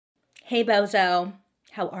Hey Bozo,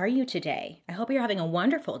 how are you today? I hope you're having a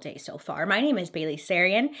wonderful day so far. My name is Bailey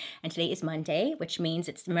Sarian, and today is Monday, which means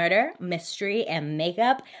it's Murder, Mystery, and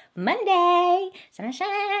Makeup Monday. Shana,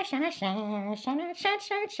 shana, shana, shana, shana,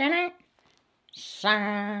 shana, shana,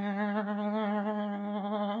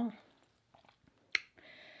 shana.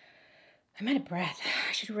 I'm out of breath.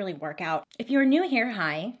 I should really work out. If you're new here,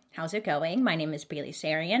 hi, how's it going? My name is Bailey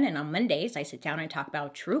Sarian, and on Mondays, I sit down and talk about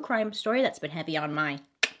a true crime story that's been heavy on my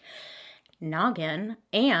noggin,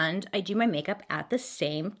 and I do my makeup at the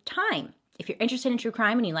same time. If you're interested in true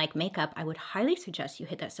crime and you like makeup, I would highly suggest you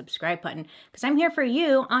hit that subscribe button because I'm here for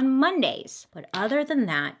you on Mondays. But other than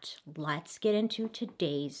that, let's get into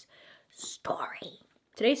today's story.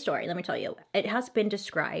 Today's story, let me tell you, it has been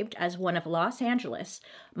described as one of Los Angeles'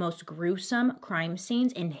 most gruesome crime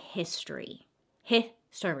scenes in history.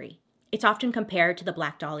 It's often compared to the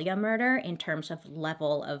Black Dahlia murder in terms of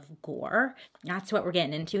level of gore. That's what we're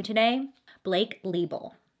getting into today. Blake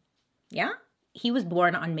Leibel. Yeah? He was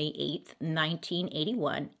born on May 8th,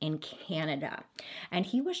 1981 in Canada. And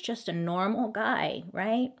he was just a normal guy,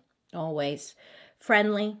 right? Always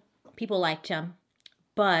friendly. People liked him.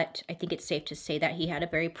 But I think it's safe to say that he had a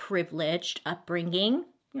very privileged upbringing.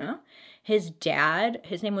 You know, his dad,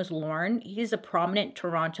 his name was Lorne. He's a prominent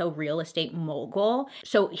Toronto real estate mogul.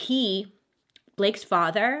 So Blake's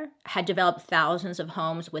father, had developed thousands of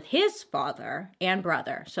homes with his father and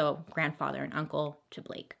brother. So grandfather and uncle to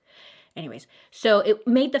Blake. Anyways, so it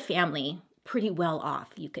made the family pretty well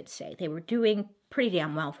off, you could say. They were doing pretty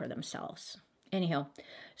damn well for themselves. Anyhow,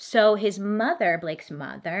 so his mother, Blake's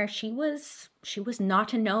mother, she was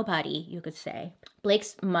not a nobody, you could say.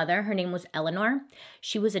 Blake's mother, her name was Eleanor.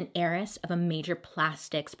 She was an heiress of a major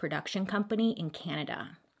plastics production company in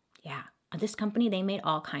Canada. Yeah, this company, they made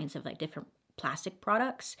all kinds of different plastic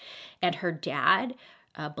products. And her dad,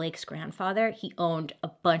 Blake's grandfather, he owned a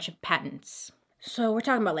bunch of patents. So we're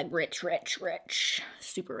talking about rich,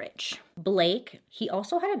 super rich. Blake, he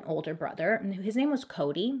also had an older brother. His name was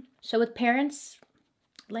Cody. So with parents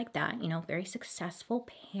like that, very successful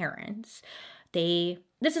parents, this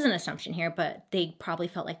is an assumption here, but they probably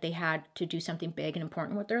felt like they had to do something big and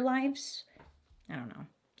important with their lives. I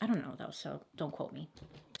don't know though, so don't quote me.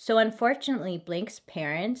 So unfortunately, Blake's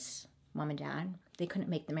parents, mom and dad, they couldn't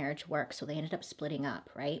make the marriage work, so they ended up splitting up,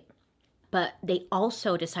 right? But they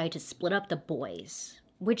also decided to split up the boys,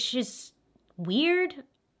 which is weird,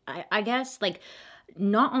 I guess.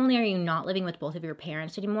 Not only are you not living with both of your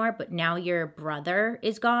parents anymore, but now your brother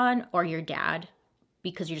is gone or your dad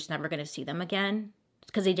because you're just never going to see them again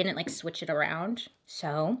because they didn't switch it around.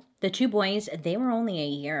 So the two boys, they were only a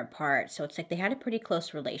year apart. So it's they had a pretty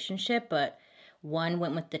close relationship, but one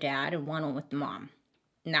went with the dad and one went with the mom.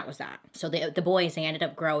 And that was that. So the boys, they ended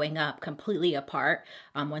up growing up completely apart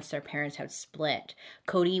once their parents had split.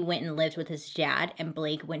 Cody went and lived with his dad, and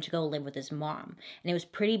Blake went to go live with his mom. And it was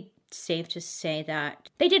pretty safe to say that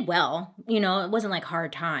they did well. It wasn't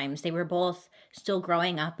hard times. They were both still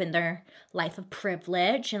growing up in their life of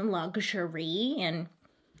privilege and luxury and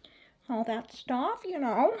all that stuff,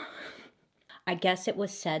 I guess it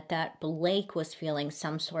was said that Blake was feeling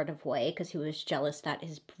some sort of way because he was jealous that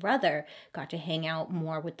his brother got to hang out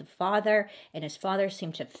more with the father, and his father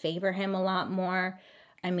seemed to favor him a lot more.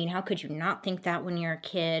 I mean, how could you not think that when you're a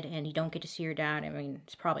kid and you don't get to see your dad? I mean,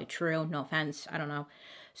 it's probably true. No offense. I don't know.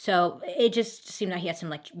 So it just seemed like he had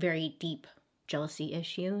some very deep jealousy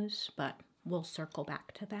issues, but we'll circle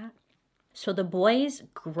back to that. So the boys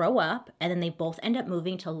grow up, and then they both end up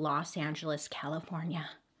moving to Los Angeles,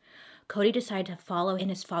 California. Cody decided to follow in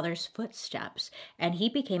his father's footsteps, and he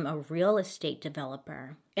became a real estate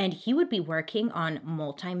developer. And he would be working on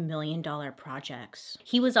multi-million-dollar projects.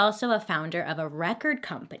 He was also a founder of a record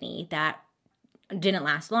company that didn't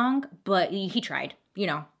last long, but he tried,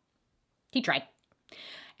 He tried.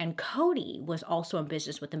 And Cody was also in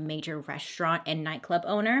business with a major restaurant and nightclub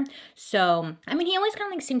owner. So, he always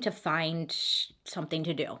kind of seemed to find something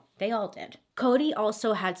to do. They all did. Cody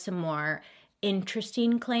also had some more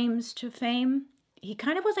interesting claims to fame. He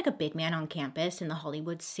kind of was a big man on campus in the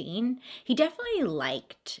Hollywood scene. He definitely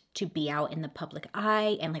liked to be out in the public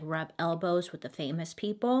eye and rub elbows with the famous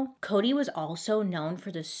people. Cody was also known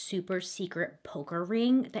for the super secret poker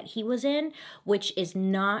ring that he was in, which is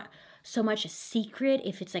not so much a secret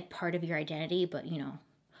if it's part of your identity, but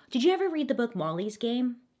Did you ever read the book Molly's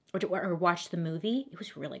Game? Or watch the movie? It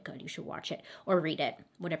was really good. You should watch it or read it,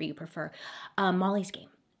 whatever you prefer. Molly's Game,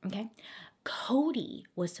 okay? Cody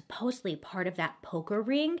was supposedly part of that poker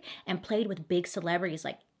ring and played with big celebrities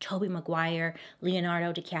like Tobey Maguire,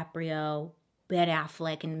 Leonardo DiCaprio, Ben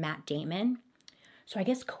Affleck, and Matt Damon. So I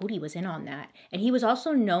guess Cody was in on that. And he was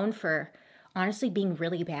also known for honestly being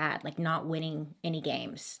really bad, like not winning any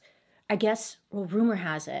games. I guess, well, rumor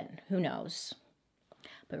has it, who knows?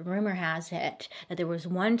 But rumor has it that there was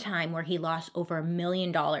one time where he lost over $1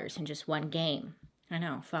 million in just one game. I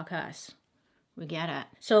know, fuck us. We get it.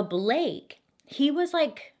 So Blake, he was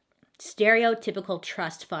like stereotypical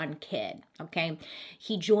trust fund kid, okay?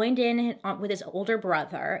 He joined in with his older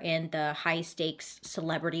brother in the high stakes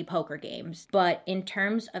celebrity poker games. But in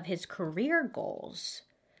terms of his career goals,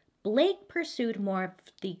 Blake pursued more of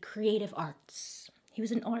the creative arts. He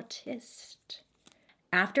was an artist.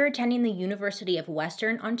 After attending the University of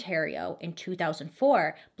Western Ontario in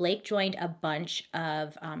 2004, Blake joined a bunch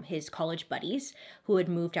of his college buddies who had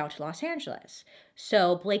moved out to Los Angeles.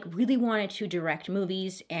 So Blake really wanted to direct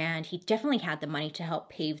movies, and he definitely had the money to help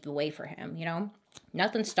pave the way for him, you know?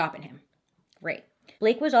 Nothing stopping him. Great.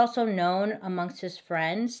 Blake was also known amongst his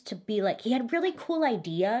friends to be like, he had really cool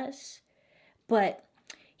ideas, but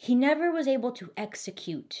he never was able to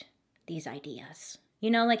execute these ideas.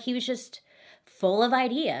 You know, like he was just full of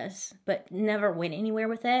ideas, but never went anywhere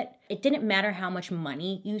with it. It didn't matter how much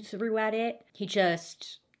money you threw at it. He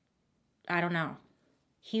just, I don't know.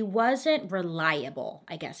 He wasn't reliable,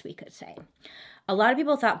 I guess we could say. A lot of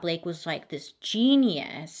people thought Blake was like this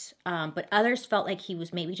genius, but others felt like he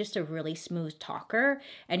was maybe just a really smooth talker,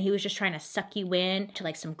 and he was just trying to suck you in to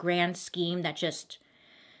like some grand scheme that just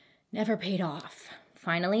never paid off.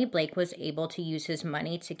 Finally, Blake was able to use his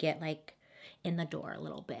money to get like in the door a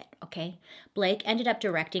little bit, okay? Blake ended up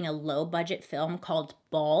directing a low-budget film called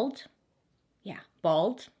Bald. Yeah,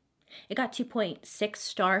 Bald. It got 2.6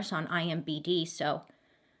 stars on IMDb, so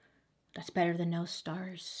that's better than no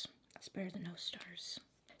stars. That's better than no stars.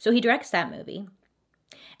 So he directs that movie.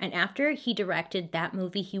 And after he directed that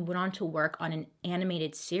movie, he went on to work on an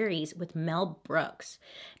animated series with Mel Brooks.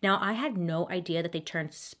 Now, I had no idea that they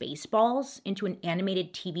turned Spaceballs into an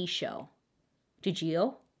animated TV show. Did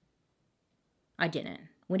you? I didn't.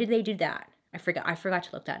 When did they do that? I forgot to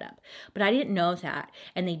look that up. But I didn't know that,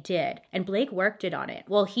 and they did. And Blake worked it on it.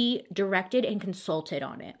 Well, he directed and consulted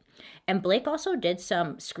on it. And Blake also did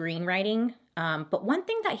some screenwriting. But one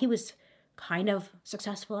thing that he was kind of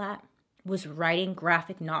successful at was writing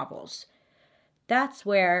graphic novels. That's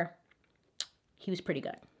where he was pretty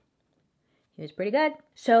good. He was pretty good.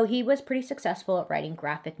 So he was pretty successful at writing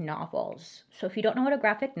graphic novels. So if you don't know what a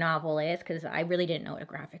graphic novel is, because I really didn't know what a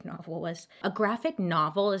graphic novel was. A graphic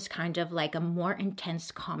novel is kind of like a more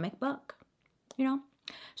intense comic book, you know?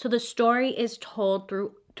 So the story is told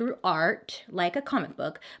through art, like a comic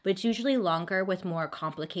book, but it's usually longer with more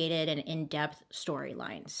complicated and in-depth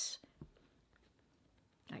storylines,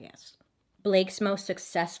 I guess. Blake's most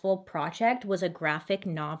successful project was a graphic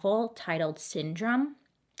novel titled Syndrome.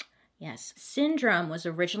 Yes, Syndrome was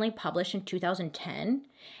originally published in 2010,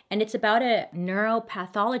 and it's about a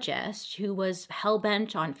neuropathologist who was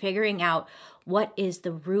hell-bent on figuring out what is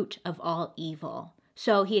the root of all evil.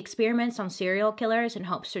 So he experiments on serial killers and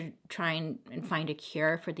hopes to try and find a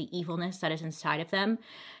cure for the evilness that is inside of them,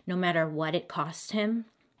 no matter what it costs him.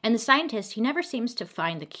 And the scientist, he never seems to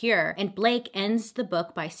find the cure, and Blake ends the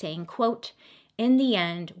book by saying, quote, "In the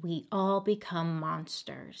end, we all become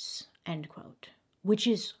monsters," end quote, which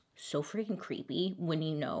is so freaking creepy when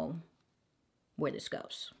you know where this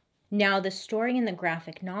goes. Now, the story in the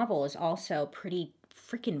graphic novel is also pretty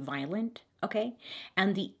freaking violent, okay?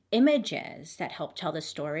 And the images that help tell the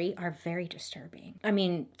story are very disturbing. I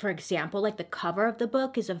mean, for example, like the cover of the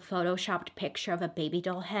book is a photoshopped picture of a baby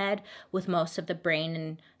doll head with most of the brain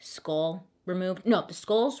and skull removed. No, the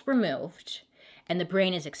skull's removed and the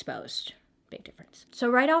brain is exposed. Big difference. So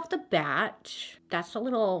right off the bat, that's a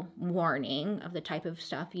little warning of the type of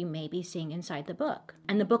stuff you may be seeing inside the book.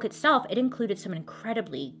 And the book itself, it included some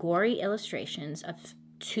incredibly gory illustrations of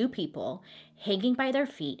two people hanging by their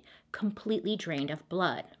feet, completely drained of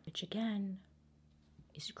blood, which again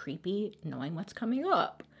is creepy knowing what's coming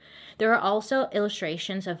up. There are also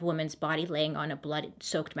illustrations of a woman's body laying on a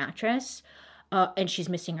blood-soaked mattress, and she's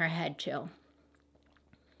missing her head too.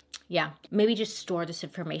 Yeah, maybe just store this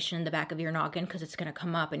information in the back of your noggin because it's going to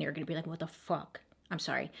come up and you're going to be like, what the fuck? I'm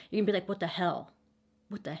sorry. You're going to be like, what the hell?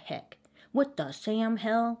 What the heck? What the Sam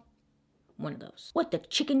hell? One of those. What the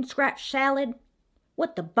chicken scratch salad?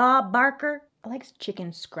 What the Bob Barker? I like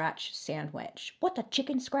chicken scratch sandwich. What the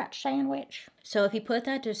chicken scratch sandwich? So if you put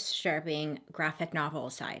that disturbing graphic novel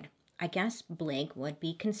aside, I guess Blake would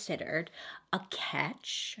be considered a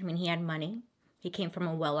catch. I mean, he had money. He came from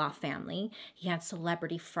a well-off family. He had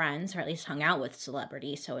celebrity friends, or at least hung out with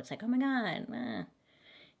celebrities. So it's like, oh my God,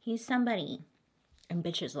 he's somebody. And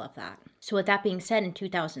bitches love that. So with that being said, in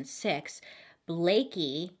 2006,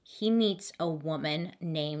 Blakey, he meets a woman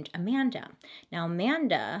named Amanda. Now,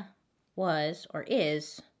 Amanda was or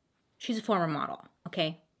is, she's a former model,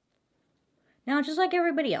 okay? Now, just like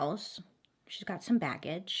everybody else, she's got some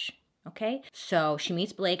baggage, okay? So she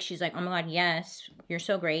meets Blake. She's like, oh my God, yes, you're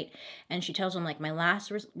so great. And she tells him, like, my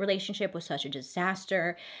last relationship was such a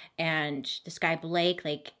disaster. And this guy, Blake,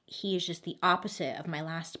 like, he is just the opposite of my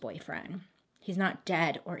last boyfriend. He's not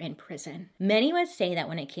dead or in prison. Many would say that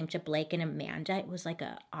when it came to Blake and Amanda, it was like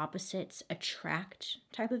a opposites attract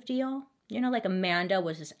type of deal. You know, like Amanda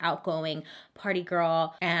was this outgoing party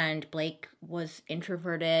girl and Blake was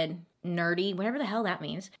introverted, nerdy, whatever the hell that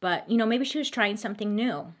means. But, you know, maybe she was trying something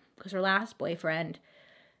new because her last boyfriend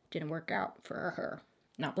didn't work out for her.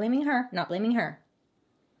 Not blaming her, not blaming her.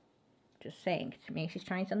 Just saying, maybe she's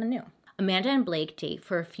trying something new. Amanda and Blake date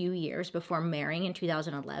for a few years before marrying in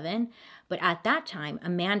 2011, but at that time,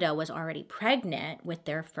 Amanda was already pregnant with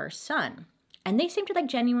their first son. And they seemed to like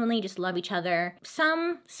genuinely just love each other.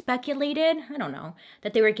 Some speculated, I don't know,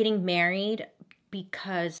 that they were getting married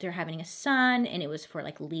because they're having a son and it was for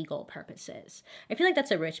like legal purposes. I feel like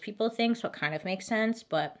that's a rich people thing, so it kind of makes sense,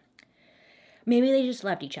 but maybe they just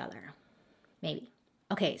loved each other. Maybe.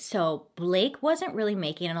 Okay, so Blake wasn't really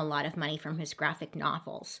making a lot of money from his graphic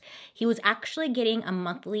novels. He was actually getting a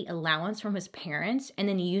monthly allowance from his parents and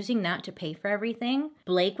then using that to pay for everything.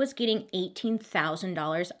 Blake was getting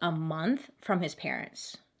 $18,000 a month from his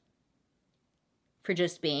parents for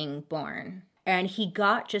just being born. And he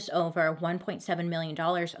got just over $1.7 million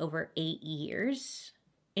over 8 years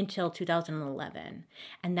until 2011.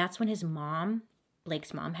 And that's when his mom,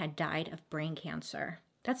 Blake's mom, had died of brain cancer.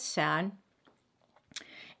 That's sad.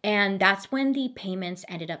 And that's when the payments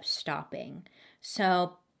ended up stopping.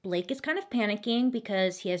 So Blake is kind of panicking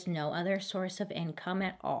because he has no other source of income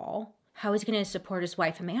at all. How is he going to support his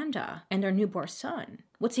wife Amanda and their newborn son?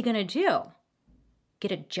 What's he going to do?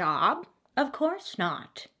 Get a job? Of course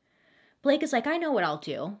not. Blake is like, I know what I'll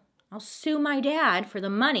do. I'll sue my dad for the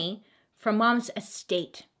money from mom's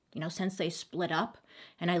estate. You know, since they split up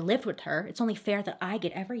and I lived with her, it's only fair that I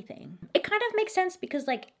get everything. It kind of makes sense because,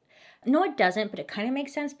 like, no, it doesn't, but it kind of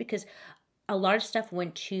makes sense because a lot of stuff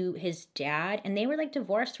went to his dad and they were like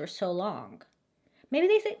divorced for so long. Maybe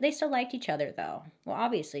they still liked each other though. Well,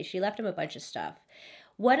 obviously she left him a bunch of stuff.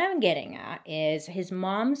 What I'm getting at is his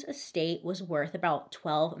mom's estate was worth about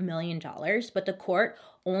 $12 million, but the court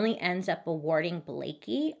only ends up awarding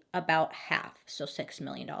Blakey about half. So $6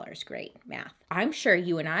 million. Great math. I'm sure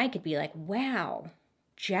you and I could be like, wow,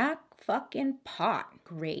 jack fucking pot.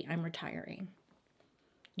 Great, I'm retiring.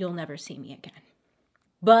 You'll never see me again.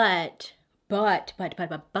 But, and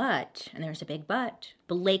there's a big but,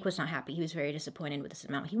 Blake was not happy. He was very disappointed with this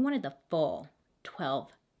amount. He wanted the full 12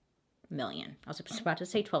 million. I was about to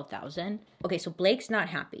say 12,000. Okay, so Blake's not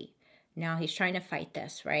happy. Now he's trying to fight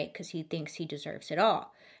this, right? Because he thinks he deserves it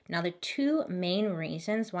all. Now, the two main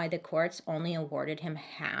reasons why the courts only awarded him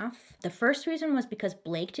half. The first reason was because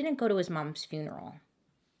Blake didn't go to his mom's funeral.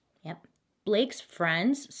 Yep. Blake's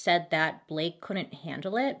friends said that Blake couldn't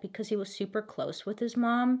handle it because he was super close with his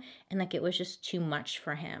mom and like it was just too much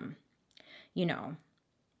for him, you know.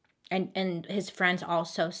 And his friends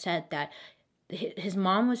also said that his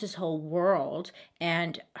mom was his whole world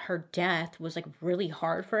and her death was like really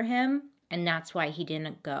hard for him and that's why he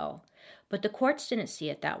didn't go. But the courts didn't see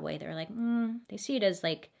it that way. They're like, they see it as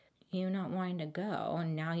like you not wanting to go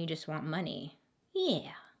and now you just want money.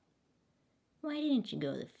 Yeah. Why didn't you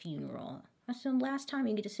go to the funeral? That's the last time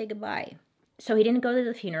you get to say goodbye. So he didn't go to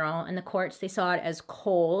the funeral, and the courts, they saw it as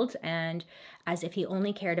cold and as if he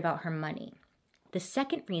only cared about her money. The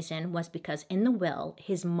second reason was because in the will,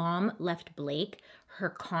 his mom left Blake her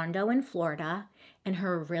condo in Florida and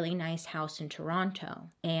her really nice house in Toronto.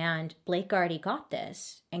 And Blake already got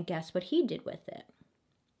this, and guess what he did with it?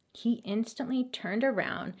 He instantly turned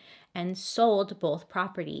around and sold both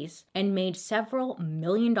properties and made several $1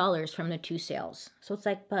 million from the two sales. So it's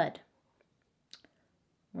like, bud,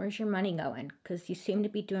 where's your money going? Because you seem to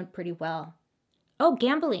be doing pretty well. Oh,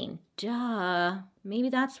 gambling. Duh. Maybe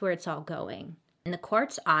that's where it's all going. In the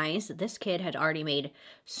court's eyes, this kid had already made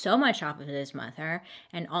so much off of his mother,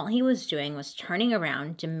 and all he was doing was turning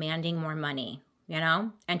around, demanding more money, you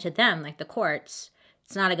know? And to them, like the courts,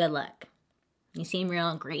 it's not a good look. You seem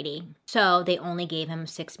real greedy. So they only gave him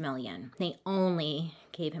 $6 million. They only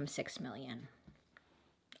gave him $6 million.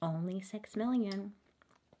 Only $6 million.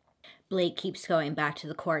 Blake keeps going back to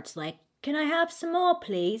the courts like, can I have some more,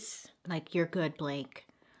 please? Like, you're good, Blake.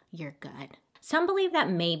 You're good. Some believe that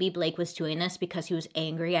maybe Blake was doing this because he was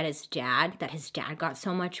angry at his dad, that his dad got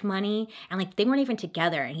so much money. And, like, they weren't even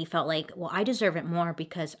together. And he felt like, well, I deserve it more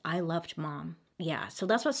because I loved mom. Yeah, so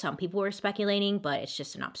that's what some people were speculating, but it's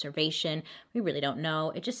just an observation. We really don't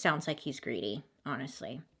know. It just sounds like he's greedy,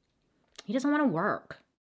 honestly. He doesn't want to work.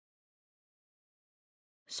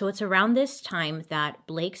 So it's around this time that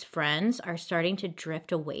Blake's friends are starting to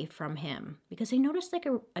drift away from him because they notice like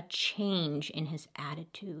a change in his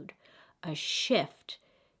attitude, a shift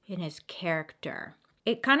in his character.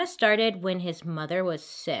 It kind of started when his mother was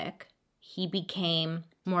sick. He became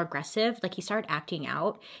more aggressive, like he started acting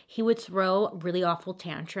out. He would throw really awful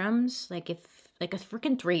tantrums, like a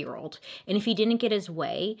freaking 3-year-old. And if he didn't get his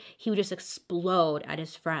way, he would just explode at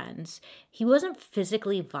his friends. He wasn't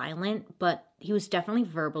physically violent, but he was definitely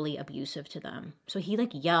verbally abusive to them. So he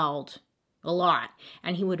like yelled a lot,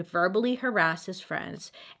 and he would verbally harass his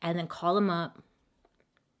friends and then call them up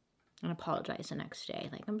and apologize the next day.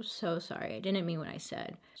 Like, I'm so sorry. I didn't mean what I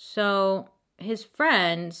said. So his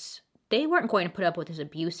friends, they weren't going to put up with his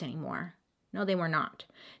abuse anymore. No, they were not.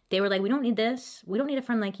 They were like, we don't need this. We don't need a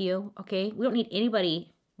friend like you, okay? We don't need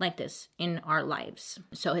anybody like this in our lives.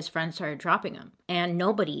 So his friends started dropping him. And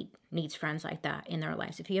nobody needs friends like that in their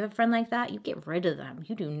lives. If you have a friend like that, you get rid of them.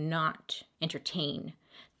 You do not entertain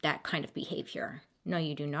that kind of behavior. No,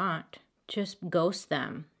 you do not. Just ghost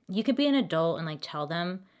them. You could be an adult and like tell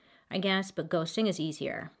them, I guess, but ghosting is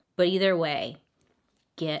easier. But either way,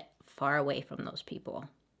 get far away from those people.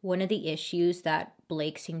 One of the issues that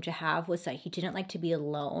Blake seemed to have was that he didn't like to be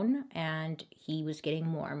alone, and he was getting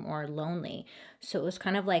more and more lonely. So it was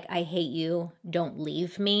kind of like, I hate you, don't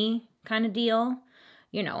leave me kind of deal.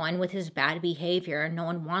 You know, and with his bad behavior, no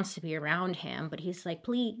one wants to be around him, but he's like,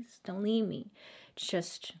 please, don't leave me. It's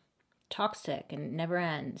just toxic and it never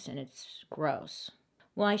ends, and it's gross.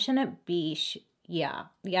 Well, I shouldn't be, yeah,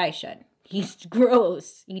 I should. He's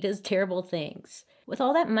gross. He does terrible things. With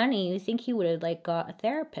all that money, you think he would have like got a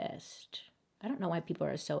therapist. I don't know why people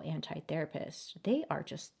are so anti-therapist. They are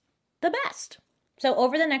just the best. So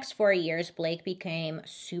over the next 4 years, Blake became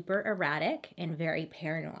super erratic and very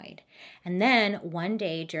paranoid. And then one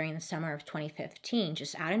day during the summer of 2015,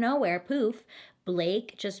 just out of nowhere, poof,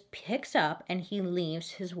 Blake just picks up and he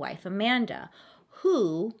leaves his wife, Amanda,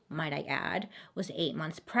 who, might I add, was 8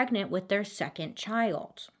 months pregnant with their second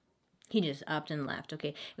child. He just upped and left, okay?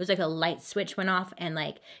 It was like a light switch went off and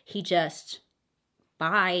like he just,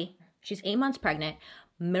 bye. She's 8 months pregnant,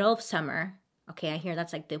 middle of summer. Okay, I hear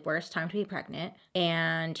that's like the worst time to be pregnant.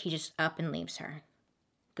 And he just up and leaves her.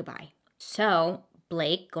 Goodbye. So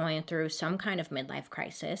Blake, going through some kind of midlife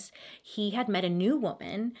crisis, he had met a new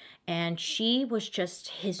woman and she was just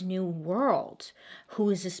his new world. Who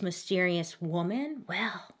is this mysterious woman?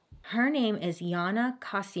 Well, her name is Yana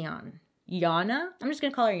Kassian. Yana? I'm just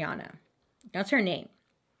going to call her Yana. That's her name.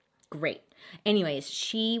 Great. Anyways,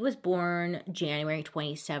 she was born January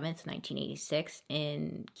 27th, 1986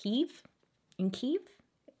 in Kiev,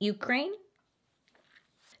 Ukraine.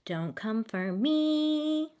 Don't come for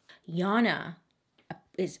me. Yana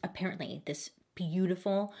is apparently this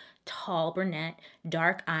beautiful, tall brunette,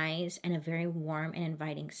 dark eyes, and a very warm and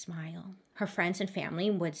inviting smile. Her friends and family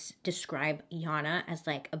would describe Yana as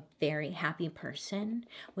like a very happy person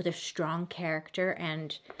with a strong character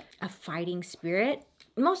and a fighting spirit.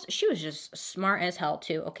 She was just smart as hell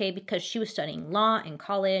too, okay? Because she was studying law in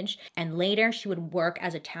college, and later she would work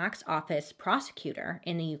as a tax office prosecutor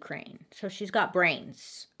in the Ukraine. So she's got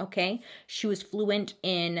brains, okay? She was fluent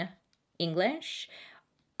in English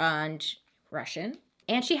and Russian.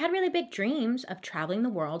 And she had really big dreams of traveling the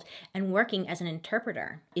world and working as an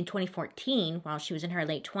interpreter. In 2014, while she was in her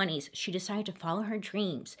late 20s, she decided to follow her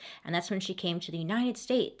dreams. And that's when she came to the United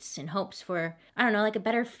States in hopes for, I don't know, like a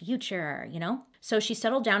better future, you know? So she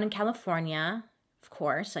settled down in California, of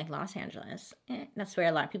course, like Los Angeles. That's where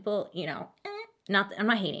a lot of people, you know, I'm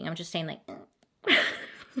not hating, I'm just saying like,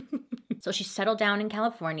 So she settled down in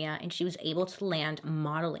California and she was able to land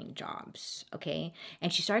modeling jobs, okay?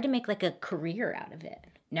 And she started to make like a career out of it.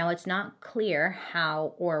 Now, it's not clear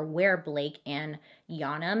how or where Blake and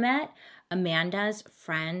Yana met. Amanda's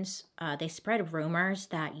friends, they spread rumors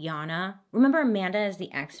that remember Amanda is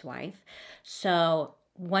the ex-wife? So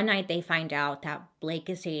one night they find out that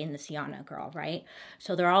Blake is dating this Yana girl, right?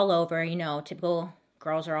 So they're all over, you know, typical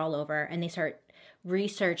girls are all over, and they start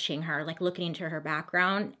researching her, like looking into her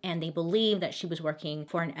background, and they believe that she was working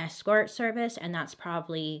for an escort service, and that's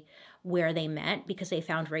probably where they met because they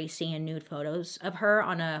found racy and nude photos of her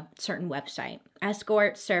on a certain website.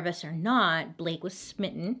 Escort service or not, Blake was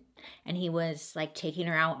smitten, and he was like taking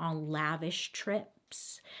her out on lavish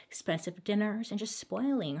trips, expensive dinners, and just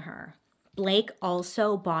spoiling her. Blake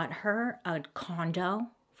also bought her a condo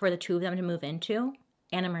for the two of them to move into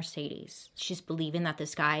and a Mercedes. She's believing that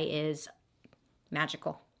this guy is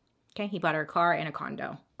magical. Okay, he bought her a car and a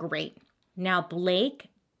condo. Great. Now, Blake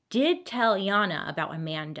did tell Yana about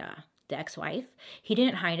Amanda, the ex-wife. He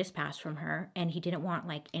didn't hide his past from her, and he didn't want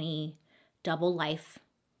like any double life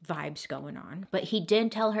vibes going on. But he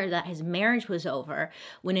did tell her that his marriage was over,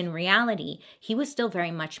 when in reality, he was still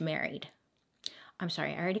very much married. I'm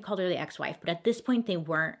sorry, I already called her the ex-wife, but at this point, they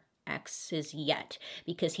weren't exes yet,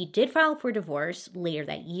 because he did file for divorce later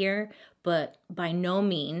that year, but by no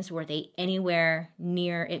means were they anywhere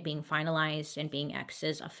near it being finalized and being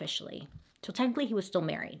exes officially. So technically, he was still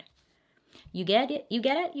married. You get it? You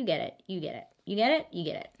get it? You get it? You get it? You get it? You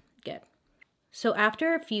get it? Good. So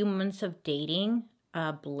after a few months of dating,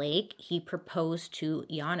 Blake, he proposed to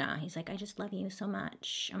Yana. He's like, I just love you so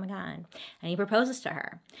much. Oh my God. And he proposes to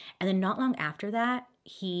her. And then not long after that,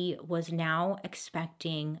 he was now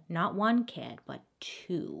expecting not one kid, but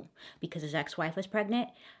two, because his ex-wife was pregnant.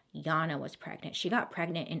 Yana was pregnant. She got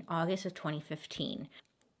pregnant in August of 2015.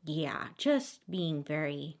 Yeah, he's being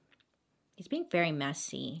very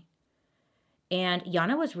messy. And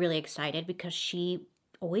Yana was really excited because she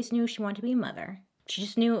always knew she wanted to be a mother. She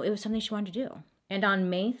just knew it was something she wanted to do. And on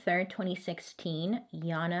May 3rd, 2016,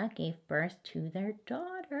 Yana gave birth to their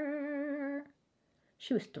daughter.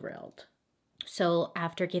 She was thrilled. So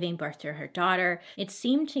after giving birth to her daughter, it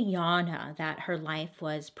seemed to Yana that her life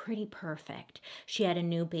was pretty perfect. She had a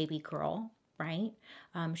new baby girl, right?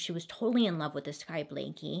 She was totally in love with this guy,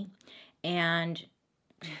 Blakey. And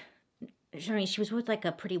I mean, she was with like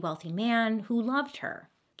a pretty wealthy man who loved her.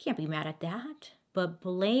 Can't be mad at that. But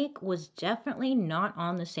Blake was definitely not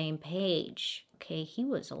on the same page. Okay, he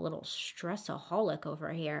was a little stressaholic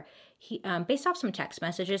over here. He, based off some text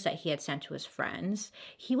messages that he had sent to his friends,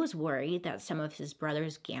 he was worried that some of his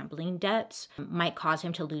brother's gambling debts might cause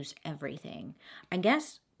him to lose everything. I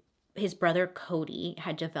guess his brother Cody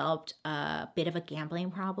had developed a bit of a gambling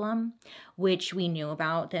problem, which we knew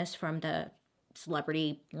about this from the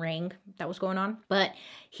celebrity ring that was going on. But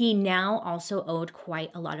he now also owed quite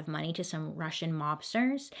a lot of money to some Russian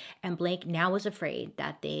mobsters, and Blake now was afraid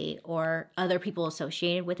that they or other people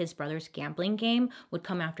associated with his brother's gambling game would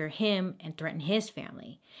come after him and threaten his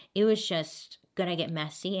family. It was just gonna get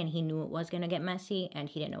messy, and he knew it was gonna get messy, and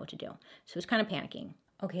he didn't know what to do. So he was kind of panicking.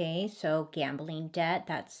 Okay, so gambling debt,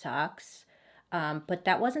 that sucks. But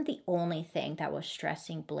that wasn't the only thing that was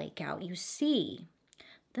stressing Blake out. You see,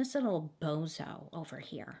 this little bozo over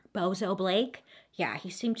here. Bozo Blake? Yeah, he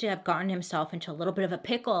seemed to have gotten himself into a little bit of a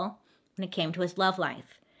pickle when it came to his love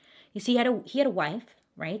life. You see, he had a wife,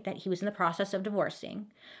 right, that he was in the process of divorcing,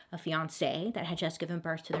 a fiancé that had just given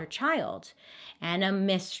birth to their child, and a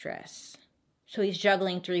mistress. So he's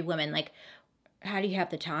juggling 3 women. Like, how do you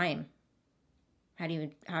have the time? How do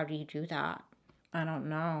you do that? I don't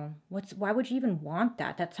know. Why would you even want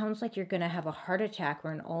that? That sounds like you're going to have a heart attack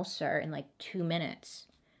or an ulcer in like 2 minutes.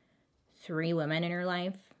 3 women in your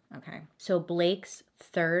life? Okay. So Blake's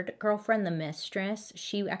third girlfriend, the mistress,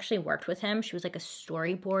 she actually worked with him. She was like a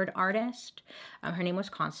storyboard artist. Her name was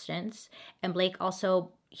Constance. And Blake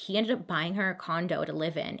also, he ended up buying her a condo to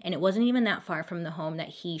live in. And it wasn't even that far from the home that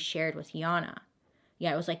he shared with Yana.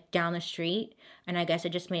 Yeah, it was like down the street. And I guess it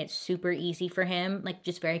just made it super easy for him. Like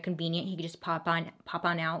just very convenient. He could just pop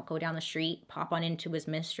on out, go down the street, pop on into his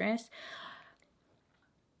mistress.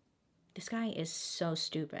 This guy is so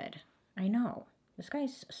stupid. I know. This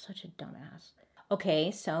guy's such a dumbass.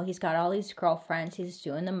 Okay, so he's got all these girlfriends. He's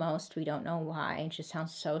doing the most. We don't know why. It just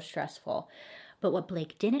sounds so stressful. But what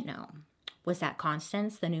Blake didn't know was that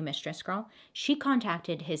Constance, the new mistress girl, she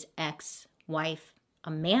contacted his ex-wife,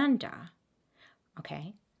 Amanda.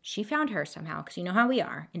 Okay, she found her somehow, because you know how we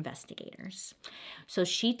are, investigators. So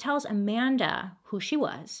she tells Amanda who she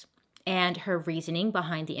was. And her reasoning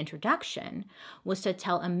behind the introduction was to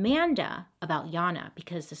tell Amanda about Yana,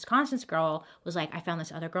 because this Constance girl was like, I found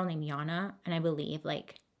this other girl named Yana, and I believe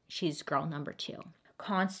like she's girl number 2.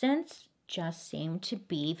 Constance just seemed to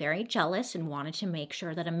be very jealous and wanted to make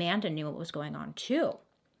sure that Amanda knew what was going on too.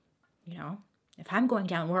 You know, if I'm going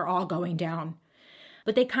down, we're all going down.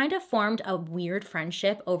 But they kind of formed a weird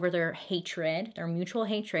friendship over their hatred, their mutual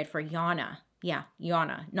hatred for Yana. Yeah,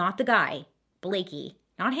 Yana, not the guy, Blakey,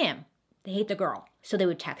 not him. They hate the girl. So they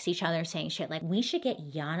would text each other saying shit like, we should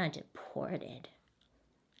get Yana deported.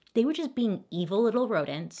 They were just being evil little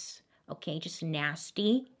rodents, okay, just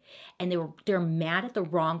nasty. And they're mad at the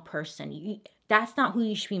wrong person. That's not who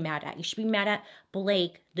you should be mad at. You should be mad at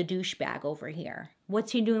Blake, the douchebag over here.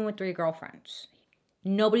 What's he doing with 3 girlfriends?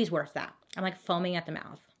 Nobody's worth that. I'm like foaming at the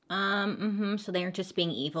mouth. So they're just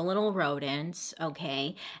being evil little rodents,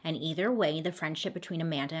 okay? And either way, the friendship between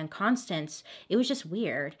Amanda and Constance, it was just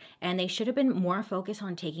weird. And they should have been more focused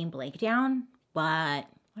on taking Blake down, but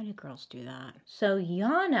why do girls do that? So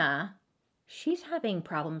Yana, she's having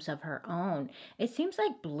problems of her own. It seems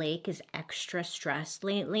like Blake is extra stressed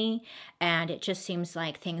lately, and it just seems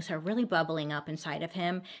like things are really bubbling up inside of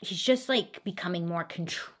him. He's just like becoming more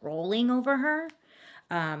controlling over her.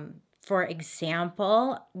 For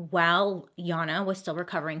example, while Yana was still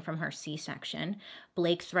recovering from her C-section,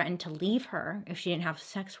 Blake threatened to leave her if she didn't have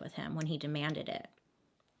sex with him when he demanded it.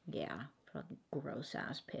 Yeah, fucking gross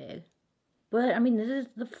ass pig. But I mean, this is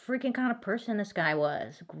the freaking kind of person this guy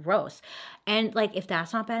was. Gross. And like, if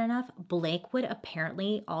that's not bad enough, Blake would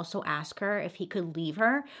apparently also ask her if he could leave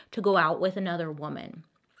her to go out with another woman.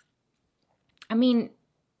 I mean,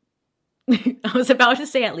 I was about to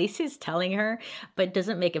say at least he's telling her, but it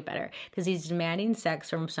doesn't make it better because he's demanding sex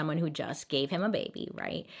from someone who just gave him a baby,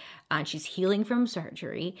 right? And she's healing from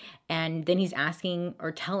surgery. And then he's asking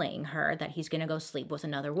or telling her that he's going to go sleep with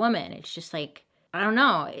another woman. It's just like, I don't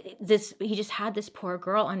know. He just had this poor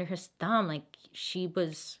girl under his thumb. Like, she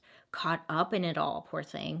was caught up in it all, poor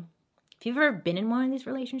thing. If you've ever been in one of these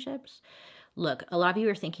relationships, look, a lot of you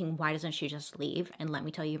are thinking, why doesn't she just leave? And let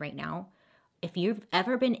me tell you right now, if you've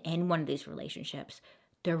ever been in one of these relationships,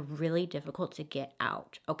 they're really difficult to get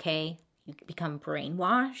out, okay? You become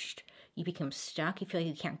brainwashed. You become stuck. You feel like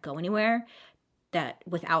you can't go anywhere. That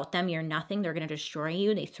without them, you're nothing. They're going to destroy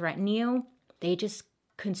you. They threaten you. They just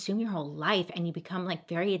consume your whole life, and you become like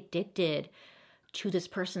very addicted to this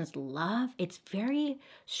person's love. It's very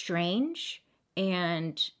strange,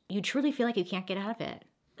 and you truly feel like you can't get out of it.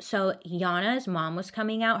 So Yana's mom was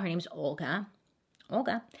coming out. Her name's Olga.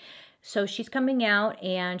 So she's coming out,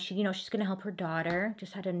 and she's going to help her daughter.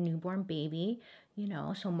 Just had a newborn baby,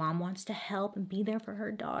 so mom wants to help and be there for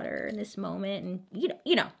her daughter in this moment.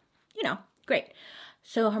 And, great.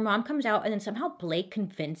 So her mom comes out, and then somehow Blake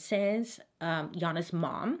convinces Yana's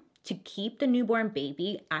mom to keep the newborn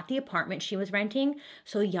baby at the apartment she was renting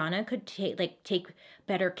so Yana could take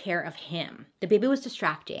better care of him. The baby was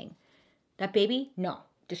distracting. That baby? No,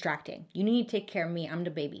 distracting. You need to take care of me. I'm the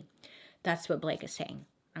baby. That's what Blake is saying.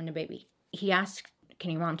 I'm the baby. He asked, can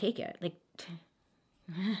your mom take it?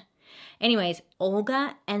 Anyways,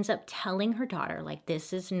 Olga ends up telling her daughter,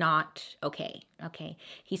 this is not okay.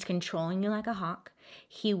 He's controlling you like a hawk.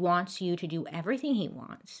 He wants you to do everything he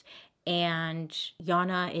wants. And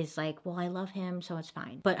Yana is like, well, I love him, so it's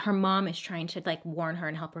fine. But her mom is trying to warn her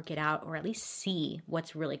and help her get out, or at least see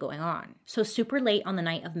what's really going on. So super late on the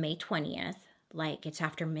night of May 20th, it's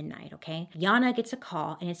after midnight, okay? Yana gets a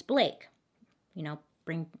call, and it's Blake.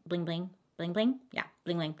 Bling, bling, bling, bling, bling. Yeah,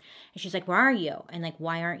 bling, bling. And she's like, where are you? And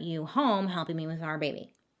why aren't you home helping me with our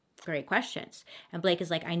baby? Great questions. And Blake is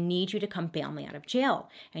like, I need you to come bail me out of jail.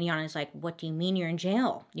 And Yana's like, what do you mean you're in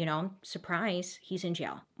jail? Surprise, he's in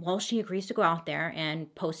jail. Well, she agrees to go out there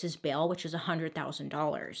and post his bail, which is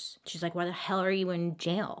 $100,000. She's like, why the hell are you in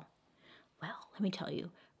jail? Well, let me tell you.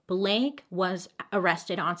 Blake was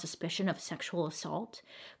arrested on suspicion of sexual assault.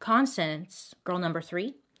 Constance, girl number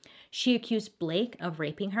 3, she accused Blake of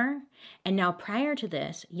raping her. And now prior to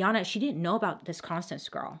this, Yana, she didn't know about this Constance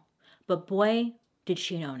girl. But boy, did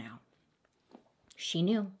she know now. She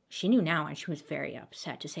knew. She knew now, and she was very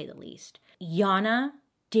upset, to say the least. Yana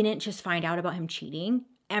didn't just find out about him cheating.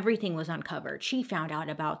 Everything was uncovered. She found out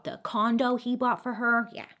about the condo he bought for her.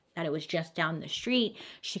 Yeah, that it was just down the street.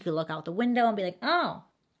 She could look out the window and be like, oh,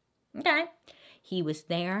 okay. He was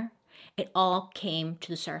there. It all came to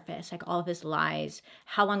the surface, all of his lies,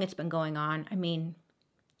 how long it's been going on. I mean,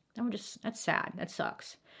 that's sad. That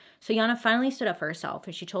sucks. So Yana finally stood up for herself,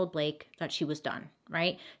 and she told Blake that she was done,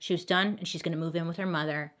 right? She was done, and she's going to move in with her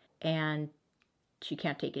mother, and she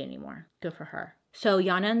can't take it anymore. Good for her. So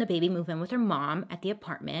Yana and the baby move in with her mom at the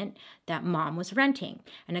apartment that mom was renting.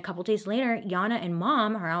 And a couple days later, Yana and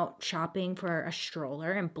mom are out shopping for a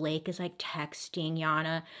stroller, and Blake is texting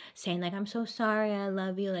Yana saying I'm so sorry, I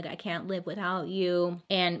love you, I can't live without you.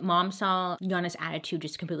 And mom saw Yana's attitude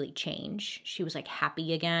just completely change. She was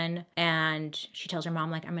happy again, and she tells her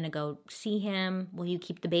mom I'm going to go see him. Will you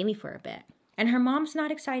keep the baby for a bit? And her mom's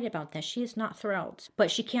not excited about this. She is not thrilled.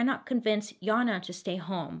 But she cannot convince Yana to stay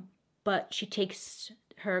home. But she takes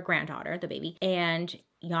her granddaughter, the baby, and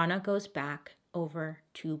Yana goes back over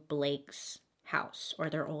to Blake's house, or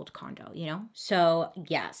their old condo, So,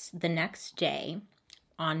 yes, the next day,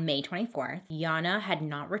 on May 24th, Yana had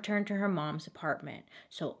not returned to her mom's apartment.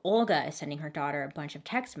 So Olga is sending her daughter a bunch of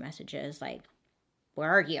text messages where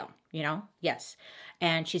are you? Yes.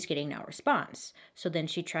 And she's getting no response. So then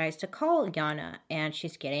she tries to call Yana, and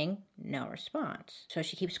she's getting no response. So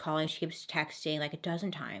she keeps calling, she keeps texting a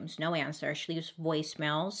dozen times, no answer. She leaves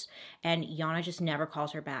voicemails, and Yana just never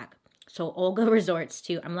calls her back. So Olga resorts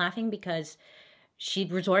to, I'm laughing because she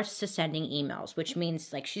resorts to sending emails, which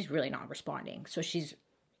means she's really not responding. So she's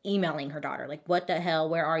emailing her daughter, like, what the hell,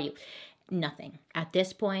 where are you? Nothing. At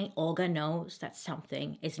this point, Olga knows that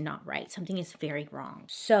something is not right. Something is very wrong.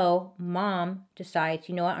 So mom decides,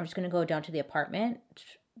 you know what, I'm just going to go down to the apartment, it's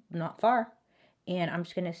not far, and I'm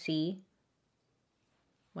just going to see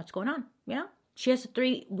what's going on, you know? She has a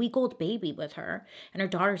 3-week-old baby with her, and her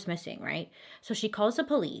daughter's missing, right? So she calls the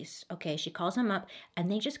police, okay? She calls them up, and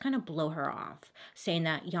they just kind of blow her off, saying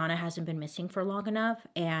that Yana hasn't been missing for long enough,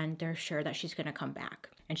 and they're sure that she's going to come back.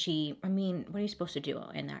 And I mean, what are you supposed to do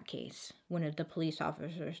in that case when the police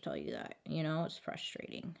officers tell you that? You know, it's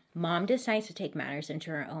frustrating. Mom decides to take matters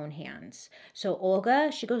into her own hands. So Olga,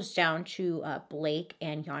 she goes down to Blake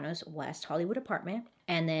and Yana's West Hollywood apartment,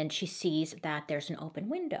 and then she sees that there's an open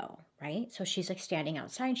window, right? So she's like standing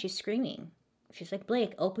outside and she's screaming. She's like,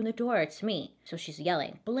 Blake, open the door, it's me. So she's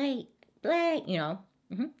yelling, Blake, Blake, you know.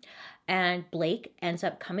 And Blake ends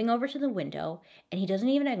up coming over to the window, and he doesn't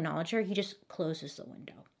even acknowledge her. He just closes the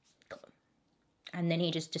window. And then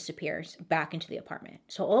he just disappears back into the apartment.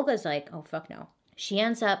 So Olga's like, oh, fuck no. She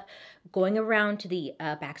ends up going around to the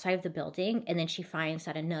backside of the building, and then she finds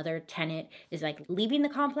that another tenant is like leaving the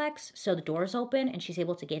complex. So the door's open, and she's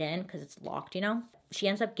able to get in because it's locked, you know. She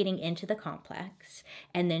ends up getting into the complex,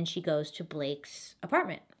 and then she goes to Blake's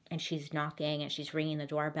apartment. And she's knocking, and she's ringing the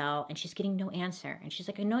doorbell, and she's getting no answer. And she's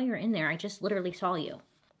like, I know you're in there. I just literally saw you.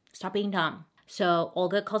 Stop being dumb. So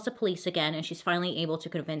Olga calls the police again, and she's finally able to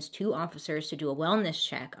convince 2 officers to do a wellness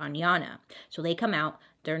check on Yana. So they come out,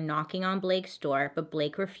 they're knocking on Blake's door, but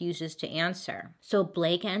Blake refuses to answer. So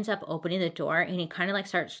Blake ends up opening the door, and he kind of like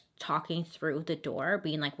starts talking through the door,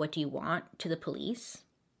 being like, what do you want, to the police?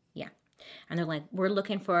 Yeah. And they're like, we're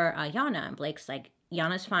looking for Yana. And Blake's like,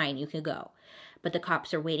 Yana's fine, you can go. But the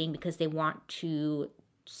cops are waiting because they want to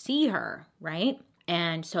see her, right?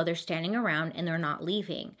 And so they're standing around and they're not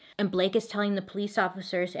leaving. And Blake is telling the police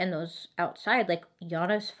officers and those outside, like,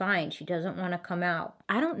 Yana's fine. She doesn't want to come out.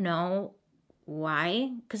 I don't know why,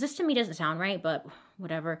 because this to me doesn't sound right, but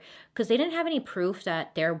whatever. Because they didn't have any proof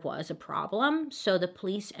that there was a problem. So the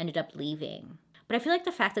police ended up leaving. But I feel like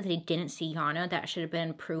the fact that they didn't see Yana, that should have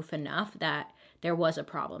been proof enough that there was a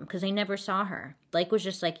problem. Because they never saw her. Blake was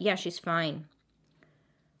just like, yeah, she's fine.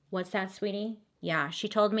 What's that, sweetie? Yeah, she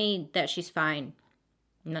told me that she's fine.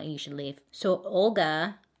 No, you should leave. So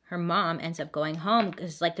Olga, her mom, ends up going home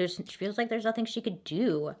because like she feels like there's nothing she could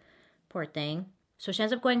do. Poor thing. So she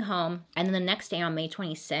ends up going home. And then the next day on May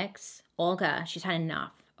 26th, Olga, she's had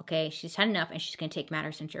enough. Okay, she's had enough and she's going to take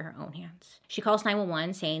matters into her own hands. She calls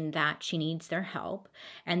 911 saying that she needs their help.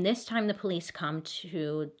 And this time the police come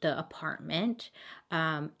to the apartment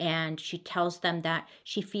and she tells them that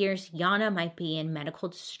she fears Yana might be in medical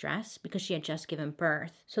distress because she had just given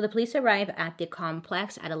birth. So the police arrive at the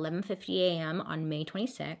complex at 11:50 a.m. on May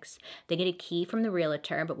 26th. They get a key from the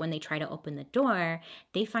realtor, but when they try to open the door,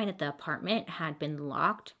 they find that the apartment had been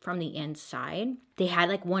locked from the inside. They had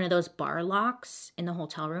like one of those bar locks in the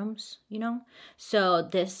hotel rooms, you know? So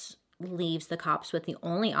this leaves the cops with the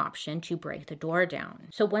only option to break the door down.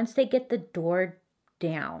 So once they get the door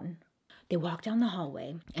down, they walk down the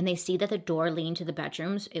hallway and they see that the door leading to the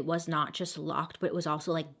bedrooms, it was not just locked, but it was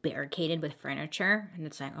also like barricaded with furniture. And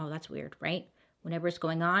it's like, oh, that's weird, right? Whenever it's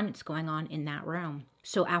going on in that room.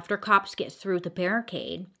 So after cops get through the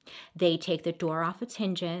barricade, they take the door off its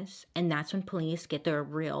hinges, and that's when police get their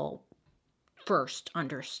real first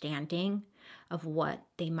understanding of what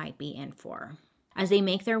they might be in for. As they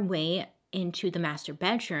make their way into the master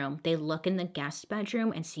bedroom, they look in the guest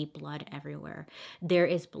bedroom and see blood everywhere. There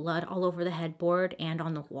is blood all over the headboard and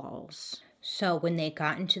on the walls. So when they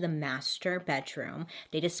got into the master bedroom,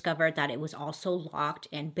 they discovered that it was also locked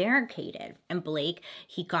and barricaded. And Blake,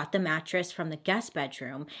 he got the mattress from the guest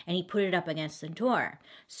bedroom and he put it up against the door.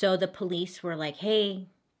 So the police were like, hey,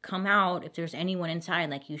 come out. If there's anyone inside,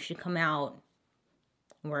 like, you should come out.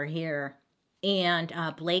 We're here. And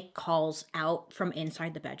Blake calls out from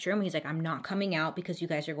inside the bedroom. He's like, I'm not coming out because you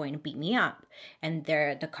guys are going to beat me up. And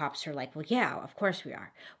the cops are like, well, yeah, of course we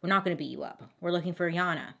are. We're not going to beat you up. We're looking for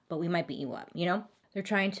Yana, but we might beat you up, you know? They're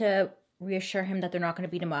trying to reassure him that they're not going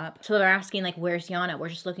to beat him up. So they're asking, like, where's Yana? We're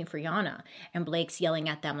just looking for Yana. And Blake's yelling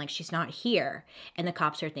at them, like, she's not here. And the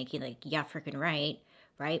cops are thinking, like, yeah, freaking right.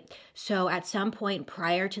 Right? So at some point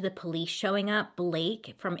prior to the police showing up,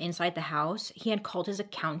 Blake from inside the house, he had called his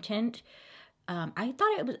accountant. I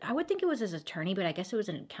would think it was his attorney, but I guess it was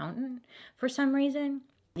an accountant for some reason.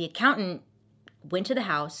 The accountant went to the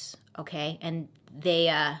house, okay, and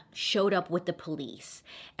they showed up with the police.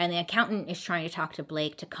 And the accountant is trying to talk to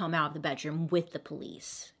Blake to come out of the bedroom with the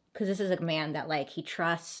police. Because this is a man that, like, he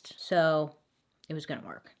trusts, so it was going to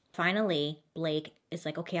work. Finally, Blake is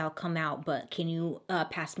like, okay, I'll come out, but can you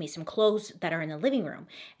pass me some clothes that are in the living room?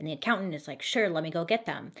 And the accountant is like, sure, let me go get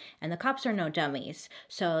them. And the cops are no dummies.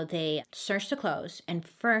 So they search the clothes, and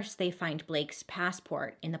first they find Blake's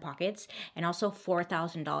passport in the pockets and also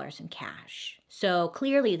 $4,000 in cash. So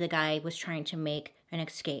clearly the guy was trying to make an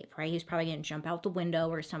escape, right? He was probably going to jump out the window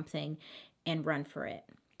or something and run for it.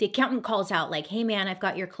 The accountant calls out like, hey man, I've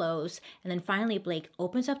got your clothes. And then finally Blake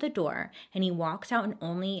opens up the door and he walks out in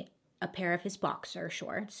only a pair of his boxer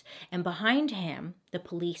shorts. And behind him, the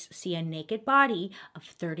police see a naked body of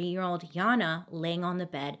 30-year-old Yana laying on the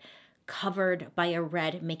bed, covered by a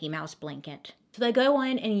red Mickey Mouse blanket. So they go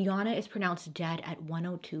in and Yana is pronounced dead at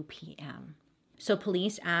 1:02 p.m. So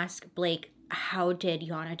police ask Blake, how did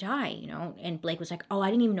Yana die? And Blake was like, oh, I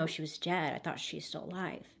didn't even know she was dead. I thought she's still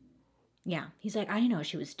alive. Yeah, he's like, I didn't know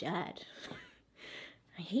she was dead.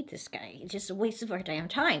 I hate this guy. It's just a waste of our damn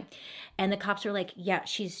time. And the cops are like, yeah,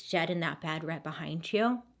 she's dead in that bed right behind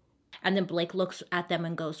you. And then Blake looks at them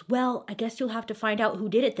and goes, well, I guess you'll have to find out who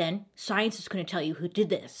did it then. Science is going to tell you who did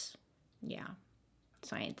this. Yeah,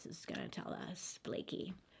 science is going to tell us,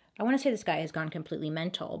 Blakey. I want to say this guy has gone completely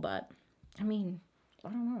mental, but I mean, I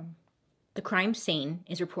don't know. The crime scene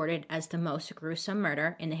is reported as the most gruesome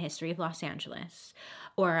murder in the history of Los Angeles,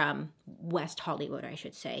 or West Hollywood, I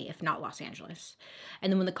should say, if not Los Angeles. And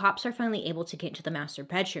then when the cops are finally able to get into the master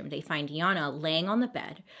bedroom, they find Yana laying on the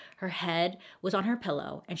bed. Her head was on her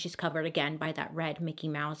pillow, and she's covered again by that red Mickey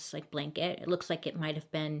Mouse blanket. It looks like it might have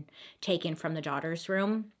been taken from the daughter's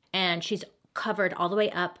room. And she's covered all the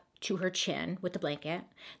way up to her chin with the blanket.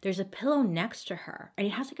 There's a pillow next to her, and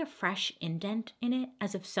it has a fresh indent in it,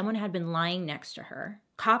 as if someone had been lying next to her.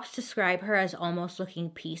 Cops describe her as almost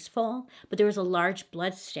looking peaceful, but there was a large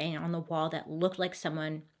blood stain on the wall that looked like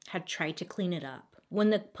someone had tried to clean it up.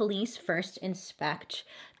 When the police first inspect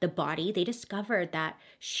the body, they discovered that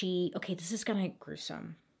this is kind of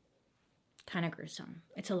gruesome.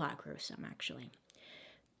 It's a lot gruesome, actually.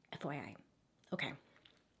 FYI. Okay.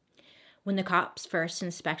 When the cops first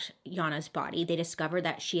inspect Yana's body, they discover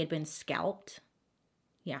that she had been scalped.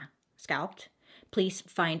 Yeah, scalped. Police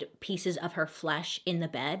find pieces of her flesh in the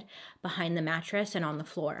bed, behind the mattress, and on the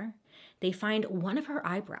floor. They find one of her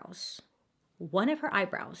eyebrows,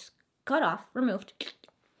 cut off, removed,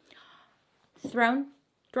 thrown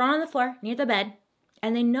on the floor near the bed,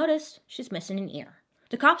 and they notice she's missing an ear.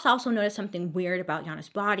 The cops also noticed something weird about Yana's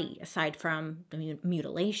body, aside from the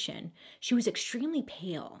mutilation. She was extremely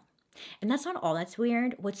pale. And that's not all that's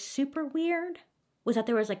weird. What's super weird was that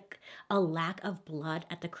there was a lack of blood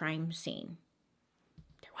at the crime scene.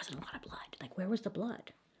 There wasn't a lot of blood. Where was the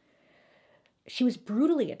blood? She was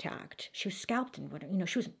brutally attacked. She was scalped and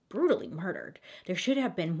she was brutally murdered. There should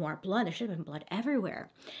have been more blood. There should have been blood everywhere.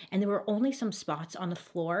 And there were only some spots on the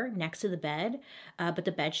floor next to the bed, but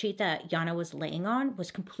the bedsheet that Yana was laying on was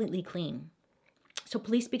completely clean. So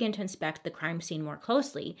police begin to inspect the crime scene more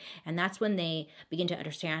closely, and that's when they begin to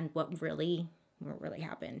understand what really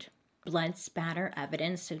happened. Blood spatter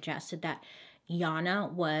evidence suggested that Yana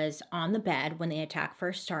was on the bed when the attack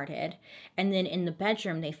first started, and then in the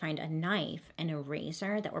bedroom they find a knife and a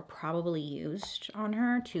razor that were probably used on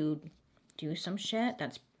her to do some shit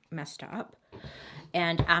that's messed up.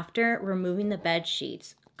 And after removing the bed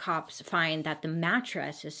sheets, cops find that the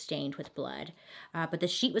mattress is stained with blood, but the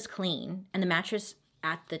sheet was clean, and the mattress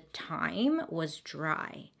at the time was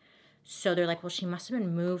dry. So they're like, well, she must have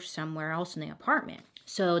been moved somewhere else in the apartment.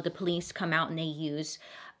 So the police come out and they use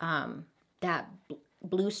that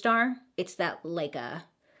blue star. It's that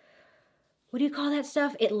what do you call that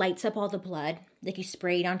stuff? It lights up all the blood. You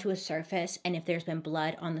spray it onto a surface, and if there's been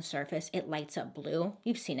blood on the surface, it lights up blue.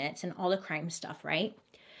 You've seen it. It's in all the crime stuff, right?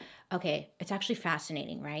 Okay, it's actually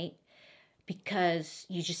fascinating, right? Because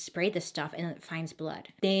you just spray this stuff and it finds blood.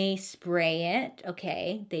 They spray it,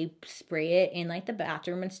 okay? They spray it in the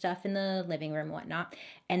bathroom and stuff, in the living room and whatnot.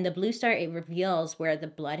 And the blue star, it reveals where the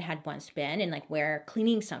blood had once been and where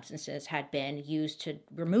cleaning substances had been used to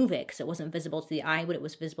remove it, because it wasn't visible to the eye, but it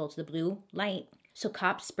was visible to the blue light. So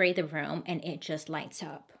cops spray the room and it just lights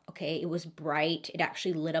up. Okay, it was bright. It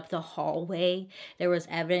actually lit up the hallway. There was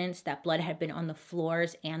evidence that blood had been on the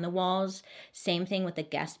floors and the walls. Same thing with the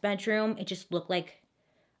guest bedroom. It just looked like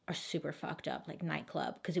a super fucked up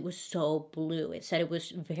nightclub because it was so blue. It said it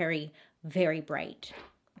was very, very bright.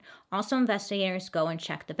 Also, investigators go and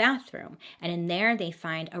check the bathroom, and in there they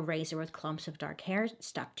find a razor with clumps of dark hair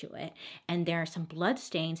stuck to it, and there are some blood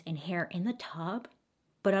stains and hair in the tub,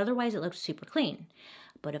 but otherwise it looked super clean.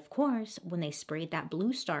 But of course, when they sprayed that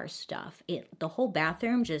blue star stuff, the whole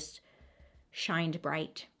bathroom just shined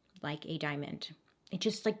bright like a diamond. It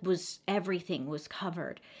just everything was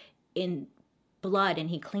covered in blood and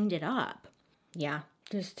he cleaned it up. Yeah,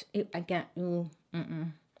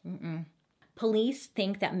 Police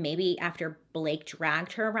think that maybe after Blake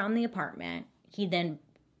dragged her around the apartment, he then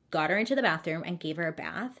got her into the bathroom and gave her a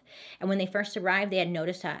bath. And when they first arrived, they had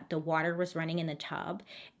noticed that the water was running in the tub,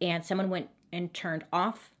 and someone went and turned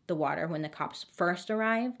off the water when the cops first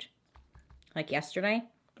arrived, like yesterday,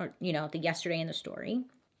 or, the yesterday in the story.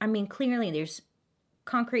 I mean, clearly there's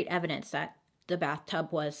concrete evidence that the bathtub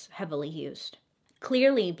was heavily used.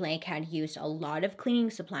 Clearly, Blake had used a lot of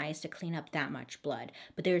cleaning supplies to clean up that much blood,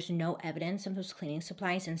 but there's no evidence of those cleaning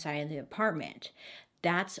supplies inside of the apartment.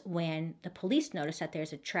 That's when the police notice that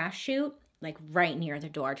there's a trash chute, like right near the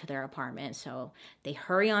door to their apartment. So they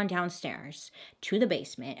hurry on downstairs to the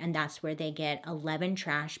basement, and that's where they get 11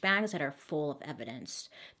 trash bags that are full of evidence.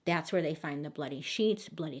 That's where they find the bloody sheets,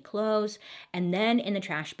 bloody clothes, and then in the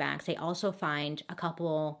trash bags, they also find a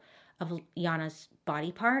couple of Yana's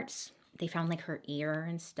body parts. They found like her ear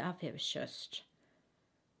and stuff. It was just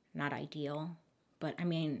not ideal, but I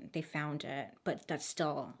mean, they found it, but that's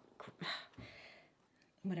still...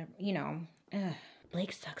 whatever,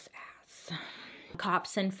 Blake sucks ass.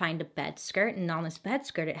 Cops then find a bed skirt, and on this bed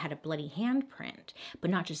skirt, it had a bloody handprint,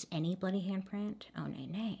 but not just any bloody handprint. Oh,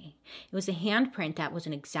 nay. It was a handprint that was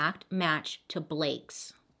an exact match to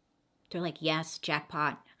Blake's. They're like, yes,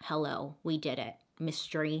 jackpot, hello, we did it.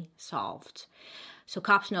 Mystery solved. So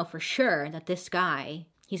cops know for sure that this guy,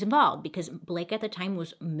 he's involved, because Blake at the time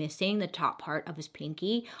was missing the top part of his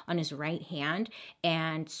pinky on his right hand,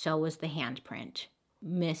 and so was the handprint.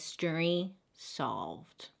 Mystery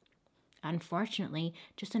solved. Unfortunately,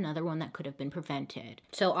 just another one that could have been prevented.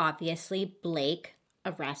 So obviously, Blake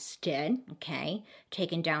arrested,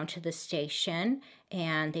 taken down to the station,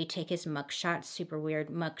 and they take his mugshot, super weird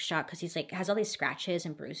mugshot, because he's like, has all these scratches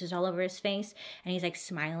and bruises all over his face, and he's like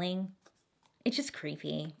smiling. It's just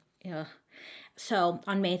creepy. Ugh. So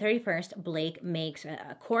on May 31st, Blake makes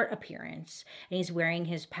a court appearance, and he's wearing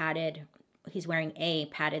a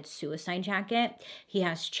padded suicide jacket. He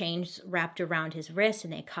has chains wrapped around his wrists,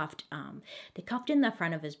 and they cuffed in the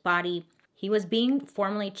front of his body. He was being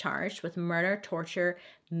formally charged with murder, torture,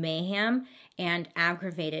 mayhem, and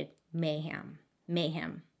aggravated mayhem.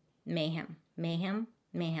 Mayhem.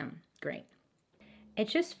 Great.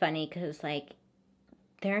 It's just funny because, like,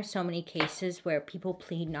 there are so many cases where people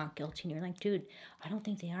plead not guilty, and you're like, dude, I don't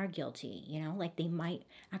think they are guilty, like they might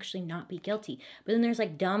actually not be guilty. But then there's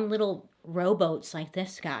like dumb little rowboats like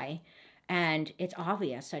this guy, and it's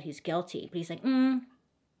obvious that he's guilty, but he's like,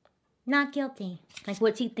 not guilty. Like,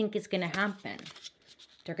 what's he think is gonna happen?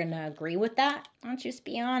 They're gonna agree with that? Let's just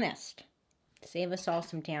be honest. Save us all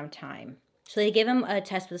some damn time. So they give him a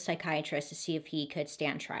test with a psychiatrist to see if he could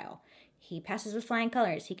stand trial. He passes with flying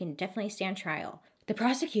colors. He can definitely stand trial. The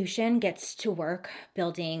prosecution gets to work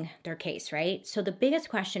building their case, right? So the biggest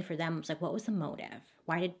question for them was like, what was the motive?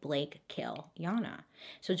 Why did Blake kill Yana?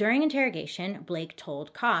 So during interrogation, Blake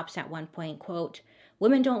told cops at one point, quote,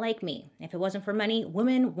 "Women don't like me. If it wasn't for money,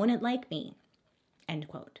 women wouldn't like me," end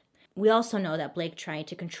quote. We also know that Blake tried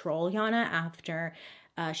to control Yana after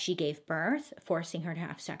she gave birth, forcing her to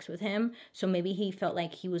have sex with him. So maybe he felt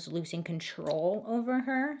like he was losing control over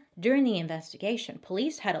her. During the investigation,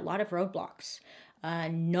 police had a lot of roadblocks.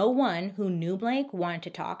 No one who knew Blake wanted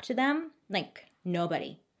to talk to them. Like,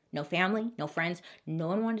 nobody. No family, no friends. No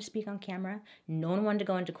one wanted to speak on camera. No one wanted to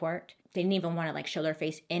go into court. They didn't even want to, like, show their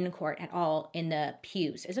face in court at all in the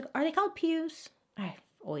pews. Are they called pews? I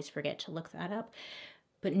always forget to look that up.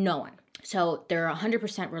 But no one. So they're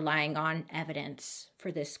 100% relying on evidence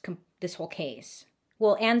for this whole case.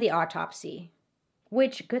 Well, and the autopsy.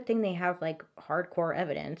 Which, good thing they have, like, hardcore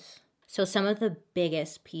evidence. So some of the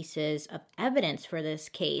biggest pieces of evidence for this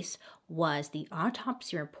case was the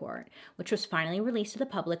autopsy report, which was finally released to the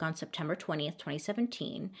public on September 20th,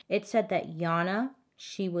 2017. It said that Yana,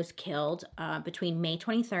 she was killed between May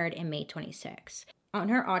 23rd and May 26th. On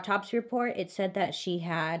her autopsy report, it said that she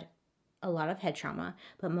had a lot of head trauma,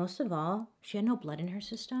 but most of all, she had no blood in her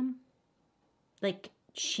system. Like,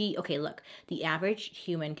 look, the average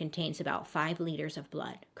human contains about 5 liters of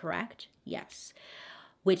blood, correct? Yes.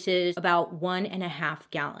 Which is about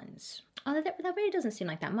 1.5 gallons. Oh, that really doesn't seem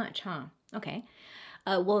like that much, huh? Okay.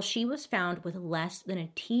 Well, she was found with less than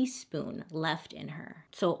a teaspoon left in her.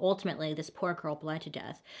 So ultimately, this poor girl bled to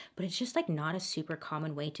death, but it's just like not a super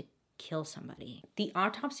common way to kill somebody. The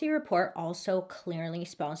autopsy report also clearly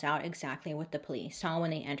spells out exactly what the police saw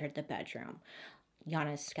when they entered the bedroom.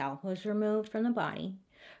 Yana's scalp was removed from the body.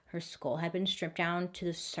 Her skull had been stripped down to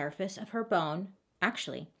the surface of her bone.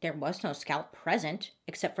 Actually, there was no scalp present,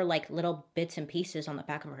 except for like little bits and pieces on the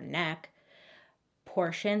back of her neck.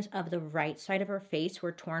 portions of the right side of her face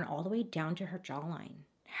were torn all the way down to her jawline.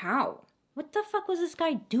 How? What the fuck was this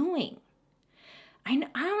guy doing? I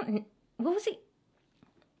don't, what was he?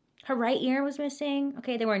 Her right ear was missing.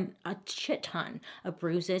 Okay, there were a shit ton of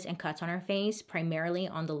bruises and cuts on her face, primarily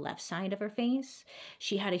on the left side of her face.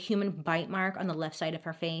 She had a human bite mark on the left side of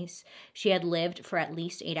her face. She had lived for at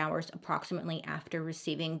least 8 hours approximately after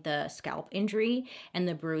receiving the scalp injury and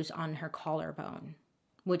the bruise on her collarbone,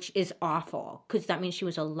 which is awful because that means she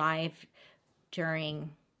was alive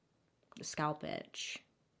during the scalpage.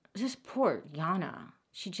 This poor Yana.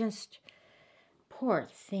 Poor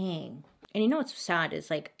thing. And you know what's sad is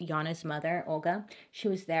like Yana's mother, Olga, she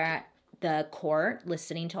was there at the court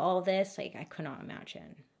listening to all of this. Like, I could not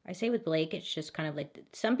imagine. I say with Blake, it's just kind of like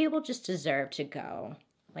some people just deserve to go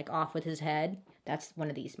like off with his head. That's one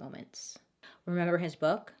of these moments. Remember his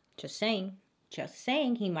book? Just saying,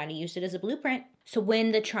 he might have used it as a blueprint. So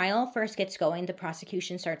when the trial first gets going, the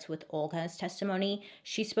prosecution starts with Olga's testimony.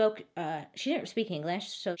 She didn't speak English,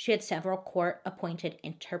 so she had several court-appointed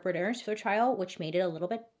interpreters for the trial, which made it a little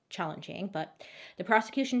bit challenging, but the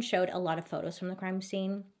prosecution showed a lot of photos from the crime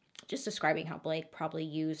scene, just describing how Blake probably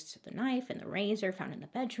used the knife and the razor found in the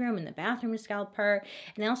bedroom and the bathroom to scalp her,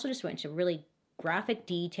 and they also just went into really graphic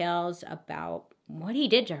details about what he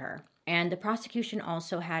did to her. And the prosecution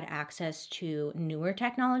also had access to newer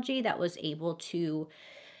technology that was able to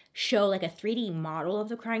show like a 3D model of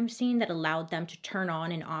the crime scene that allowed them to turn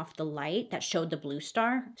on and off the light that showed the blue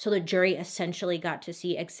star. So the jury essentially got to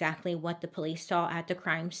see exactly what the police saw at the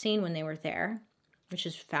crime scene when they were there, which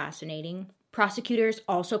is fascinating. Prosecutors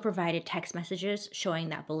also provided text messages showing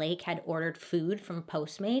that Blake had ordered food from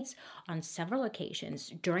Postmates on several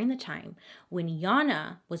occasions during the time when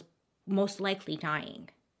Yana was most likely dying.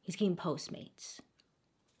 He's getting Postmates.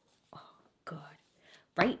 Oh, good.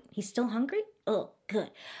 Right? He's still hungry? Oh, good.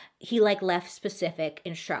 He like left specific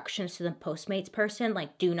instructions to the Postmates person,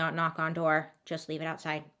 like do not knock on door, just leave it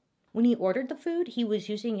outside. When he ordered the food, he was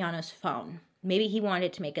using Yana's phone. Maybe he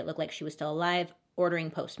wanted to make it look like she was still alive,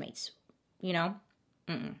 ordering Postmates, you know?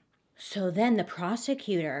 So then the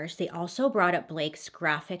prosecutors, they also brought up Blake's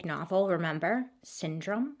graphic novel, remember?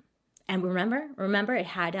 Syndrome. And remember it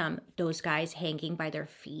had those guys hanging by their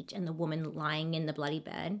feet and the woman lying in the bloody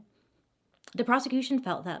bed. The prosecution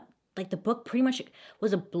felt that like the book pretty much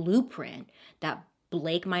was a blueprint that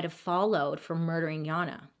Blake might have followed for murdering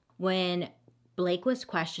Yana. When Blake was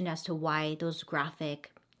questioned as to why those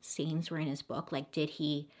graphic scenes were in his book, like did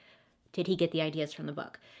he get the ideas from the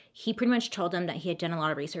book? He pretty much told them that he had done a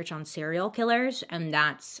lot of research on serial killers, and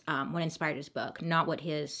that's what inspired his book, not what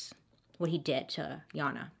he did to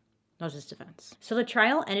Yana. That was his defense. So the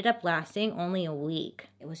trial ended up lasting only a week.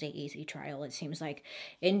 It was an easy trial, it seems like.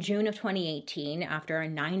 In June of 2018, after a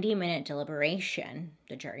 90-minute deliberation,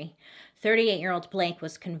 the jury, 38-year-old Blake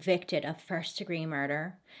was convicted of first-degree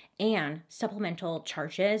murder and supplemental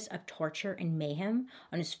charges of torture and mayhem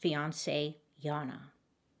on his fiancée, Yana.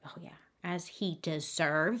 Oh yeah, as he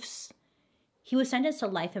deserves. He was sentenced to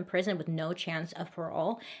life in prison with no chance of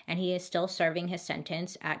parole, and he is still serving his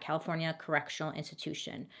sentence at California Correctional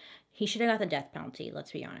Institution. He should have got the death penalty,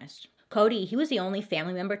 let's be honest. Cody, he was the only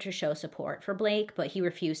family member to show support for Blake, but he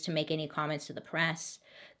refused to make any comments to the press,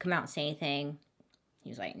 come out and say anything. He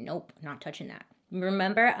was like, nope, not touching that.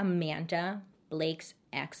 Remember Amanda, Blake's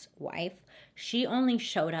ex-wife? She only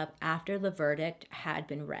showed up after the verdict had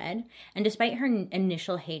been read, and despite her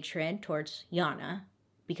initial hatred towards Yana,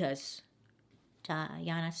 because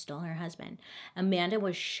Yana stole her husband, Amanda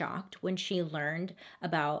was shocked when she learned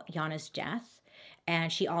about Yana's death.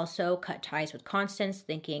 And she also cut ties with Constance,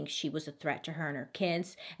 thinking she was a threat to her and her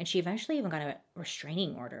kids. And she eventually even got a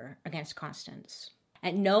restraining order against Constance.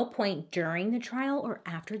 At no point during the trial or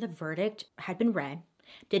after the verdict had been read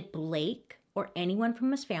did Blake or anyone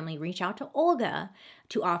from his family reach out to Olga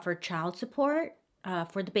to offer child support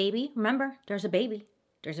for the baby. Remember, there's a baby.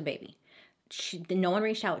 No one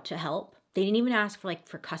reached out to help. They didn't even ask for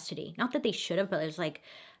custody. Not that they should have, but it was like,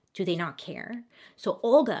 do they not care? So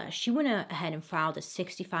Olga, she went ahead and filed a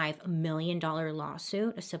 $65 million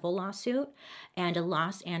lawsuit, a civil lawsuit, and a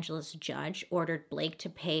Los Angeles judge ordered Blake to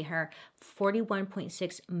pay her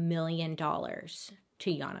 $41.6 million to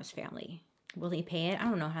Yana's family. Will he pay it? I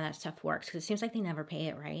don't know how that stuff works because it seems like they never pay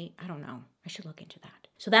it, right? I don't know. I should look into that.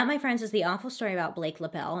 So that, my friends, is the awful story about Blake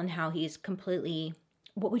Leibel and how he's completely,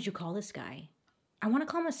 what would you call this guy? I want to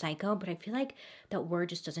call him a psycho, but I feel like that word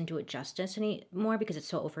just doesn't do it justice anymore because it's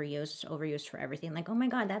so overused. It's overused for everything. Like, oh my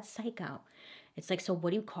God, that's psycho. It's like, so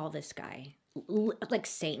what do you call this guy? Like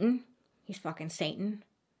Satan? He's fucking Satan.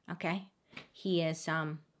 Okay? He is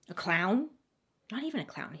a clown. Not even a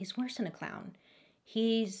clown. He's worse than a clown.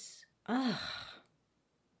 He's,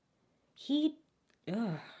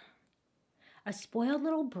 ugh, a spoiled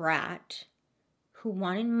little brat who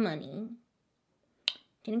wanted money,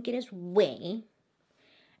 didn't get his way,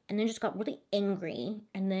 and then just got really angry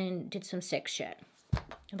and then did some sick shit.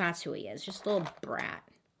 That's who he is, just a little brat.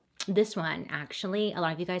 This one, actually, a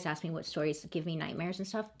lot of you guys ask me what stories give me nightmares and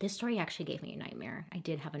stuff. This story actually gave me a nightmare. I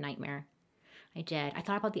did have a nightmare. I did. I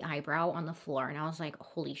thought about the eyebrow on the floor, and I was like,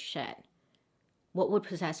 holy shit. What would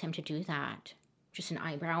possess him to do that? Just an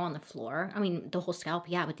eyebrow on the floor? I mean, the whole scalp,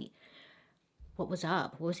 yeah, but what was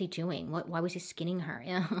up? What was he doing? Why was he skinning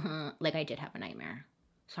her? Like, I did have a nightmare.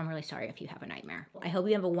 So I'm really sorry if you have a nightmare. I hope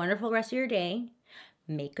you have a wonderful rest of your day.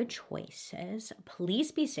 Make good choices.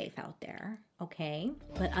 Please be safe out there, okay?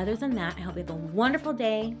 But other than that, I hope you have a wonderful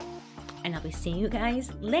day, and I'll be seeing you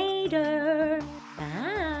guys later.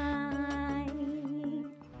 Bye.